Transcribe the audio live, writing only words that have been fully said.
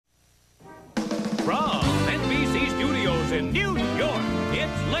in New York.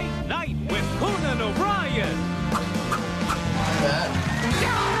 It's Late Night with Conan O'Brien.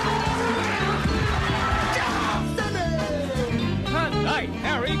 Tonight,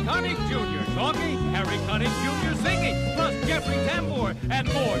 Harry Connick Jr. talking, Harry Connick Jr. singing, plus Jeffrey Tambor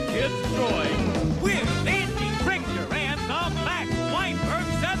and more Kids' Joy. With Andy Richter and the Max Weinberg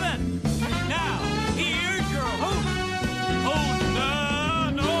 7. Now, here's your host,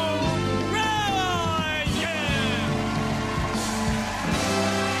 Conan O'Brien.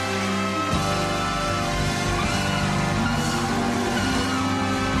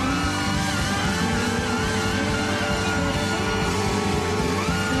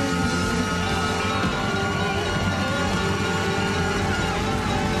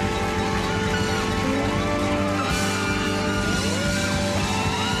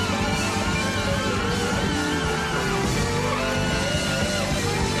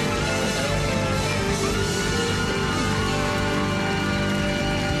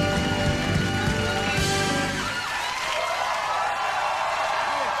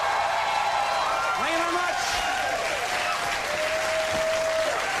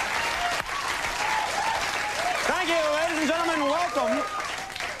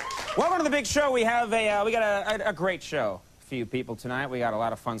 Welcome to the big show. We have we got a great show for you people tonight. We got a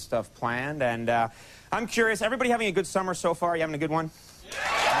lot of fun stuff planned, and I'm curious. Everybody having a good summer so far? You having a good one?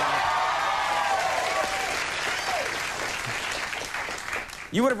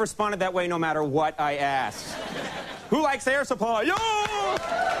 You would have responded that way no matter what I asked. Who likes air supply? Yo!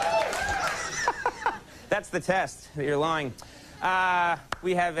 That's the test. You're lying.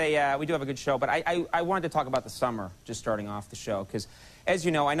 We do have a good show, but I wanted to talk about the summer, just starting off the show, because as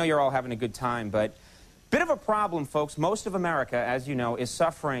you know, I know you're all having a good time, but bit of a problem, folks. Most of America, as you know, is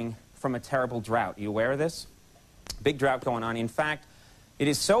suffering from a terrible drought. Are you aware of this? Big drought going on. In fact, it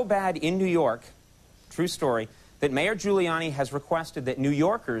is so bad in New York, true story, that Mayor Giuliani has requested that New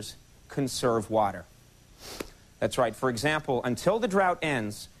Yorkers conserve water. That's right. For example, until the drought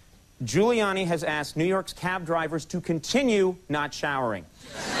ends, Giuliani has asked New York's cab drivers to continue not showering.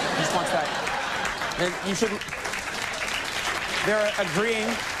 He just wants that. You shouldn't. They're agreeing.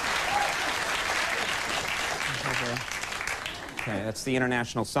 Okay, that's the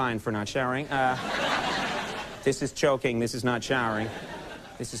international sign for not showering. This is choking. This is not showering.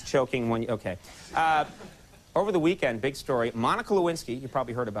 This is choking when you... Okay. Over the weekend, big story, Monica Lewinsky, you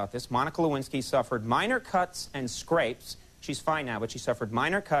probably heard about this. Monica Lewinsky suffered minor cuts and scrapes. She's fine now, but she suffered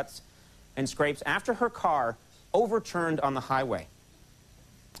minor cuts and scrapes after her car overturned on the highway.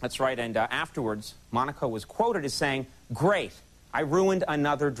 That's right, and afterwards, Monica was quoted as saying, "Great, I ruined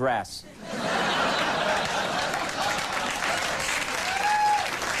another dress."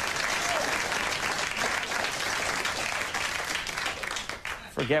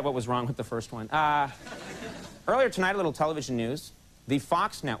 Forget what was wrong with the first one. Earlier tonight, a little television news. The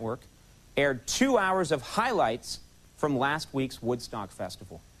Fox network aired 2 hours of highlights from last week's Woodstock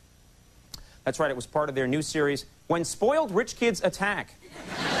Festival. That's right, it was part of their new series, When Spoiled Rich Kids Attack.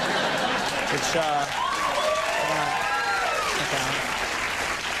 Which,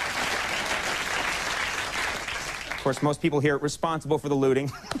 of course, most people here responsible for the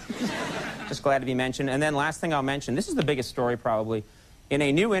looting. Just glad to be mentioned. And then last thing I'll mention, this is the biggest story probably. In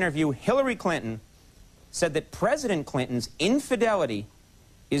a new interview, Hillary Clinton said that President Clinton's infidelity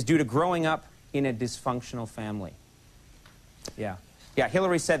is due to growing up in a dysfunctional family. Yeah. Yeah,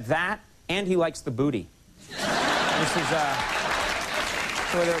 Hillary said that, and he likes the booty. This is,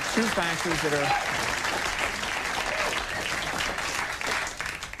 so there are two factors that are...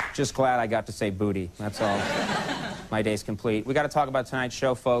 Just glad I got to say booty, that's all. My day's complete. We got to talk about tonight's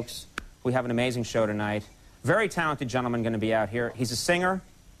show, folks. We have an amazing show tonight. Very talented gentleman going to be out here. He's a singer.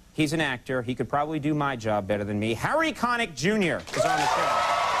 He's an actor. He could probably do my job better than me. Harry Connick Jr. is on the show.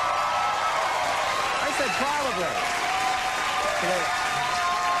 I said probably.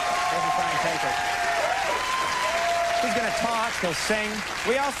 Doesn't try and take it. He's going to talk. He'll sing.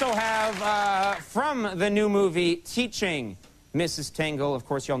 We also have, from the new movie, Teaching Mrs. Tingle. Of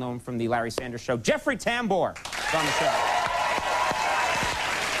course, you'll know him from the Larry Sanders Show. Jeffrey Tambor is on the show.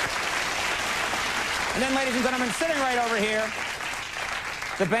 And then, ladies and gentlemen, sitting right over here,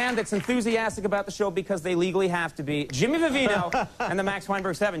 the band that's enthusiastic about the show because they legally have to be, Jimmy Vivino and the Max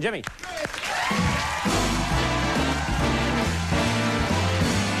Weinberg 7. Jimmy.